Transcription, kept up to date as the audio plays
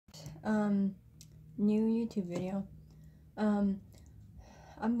New YouTube video. I'm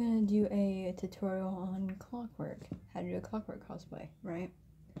gonna do a tutorial on Clockwork, how to do a Clockwork cosplay, right?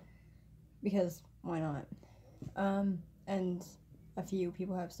 Because why not? And a few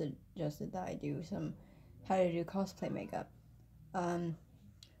people have suggested that I do some how to do cosplay makeup. One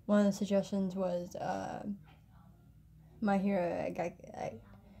of the suggestions was My Hero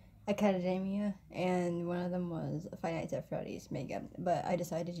Academia, and one of them was Five Nights at Freddy's makeup, but I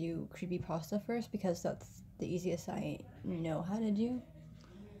decided to do creepypasta first because that's the easiest I know how to do.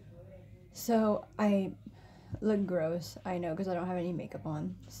 So I look gross, I know, because I don't have any makeup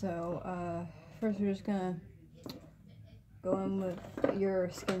on. So first we're just gonna go in with your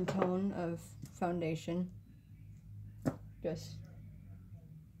skin tone of foundation. Just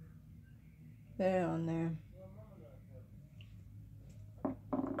put it on there.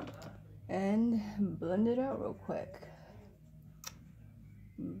 And blend it out real quick.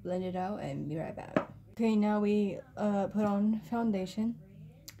 Blend it out and be right back. Okay, now we put on foundation.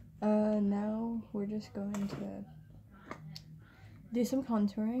 Now we're just going to do some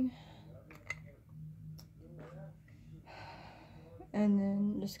contouring. And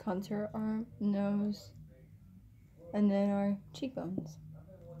then just contour our nose. And then our cheekbones.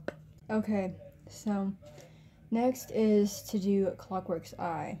 Okay, so next is to do Clockwork's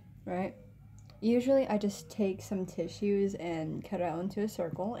eye, right? Usually I just take some tissues and cut it out into a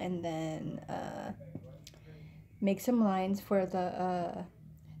circle and then make some lines for the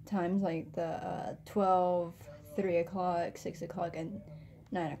times, like the 12, 3 o'clock, 6 o'clock, and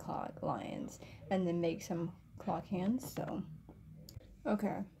 9 o'clock lines, and then make some clock hands. So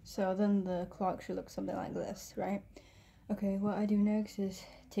okay, so then the clock should look something like this, right? Okay, what I do next is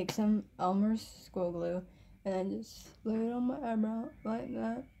take some Elmer's school glue and then just lay it on my eyebrow like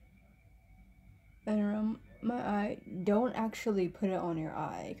that. And around my eye. Don't actually put it on your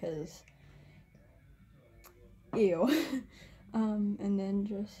eye, because ew. And then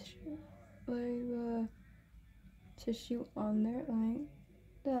just lay the tissue on there like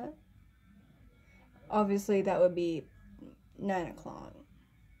that. Obviously that would be 9 o'clock.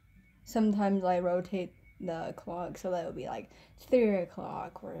 Sometimes I rotate the clock so that would be like 3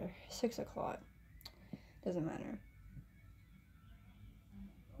 o'clock or 6 o'clock. Doesn't matter.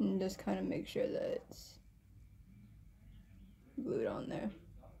 And just kind of make sure that it's glued on there.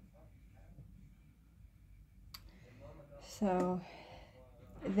 So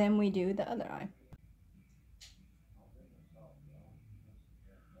then we do the other eye.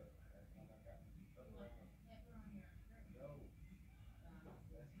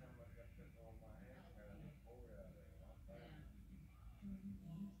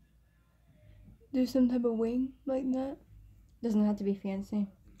 Do some type of wing like that. Doesn't have to be fancy.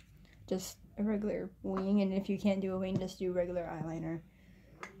 Just a regular wing, and if you can't do a wing, just do regular eyeliner.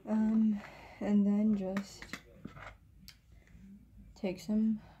 And then just take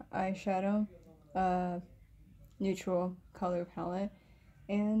some eyeshadow, neutral color palette,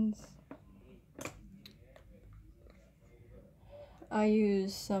 and I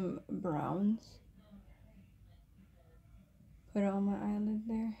use some browns. Put it on my eyelid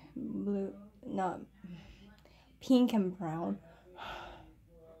there. Blue, not pink and brown.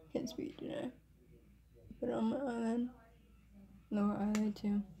 Can't speak today. Put it on my eyelid. Lower eyelid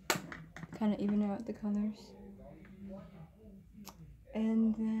too. Kind of even out the colors.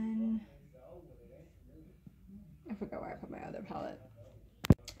 And then I forgot where I put my other palette.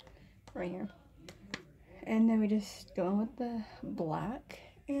 Right here. And then we just go in with the black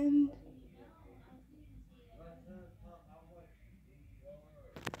and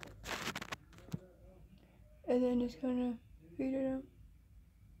then just kind of fade it out.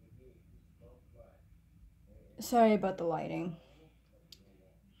 Sorry about the lighting.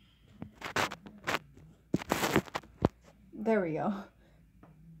 There we go.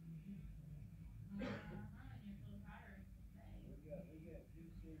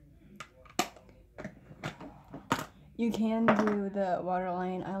 You can do the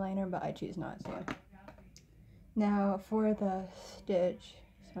waterline eyeliner, but I choose not to. Now for the stitch,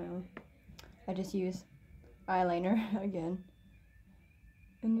 so I just use eyeliner again.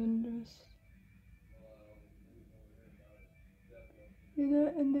 And then just do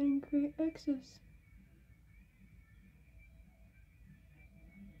that and then create X's.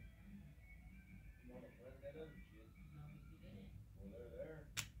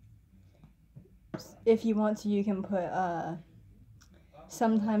 If you want to, you can put,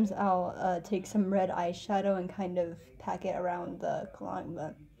 sometimes I'll take some red eyeshadow and kind of pack it around the clock,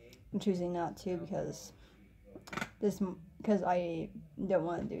 but I'm choosing not to because I don't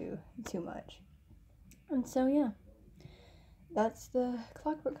want to do too much. And so yeah, that's the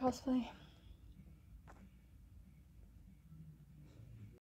Clockwork cosplay.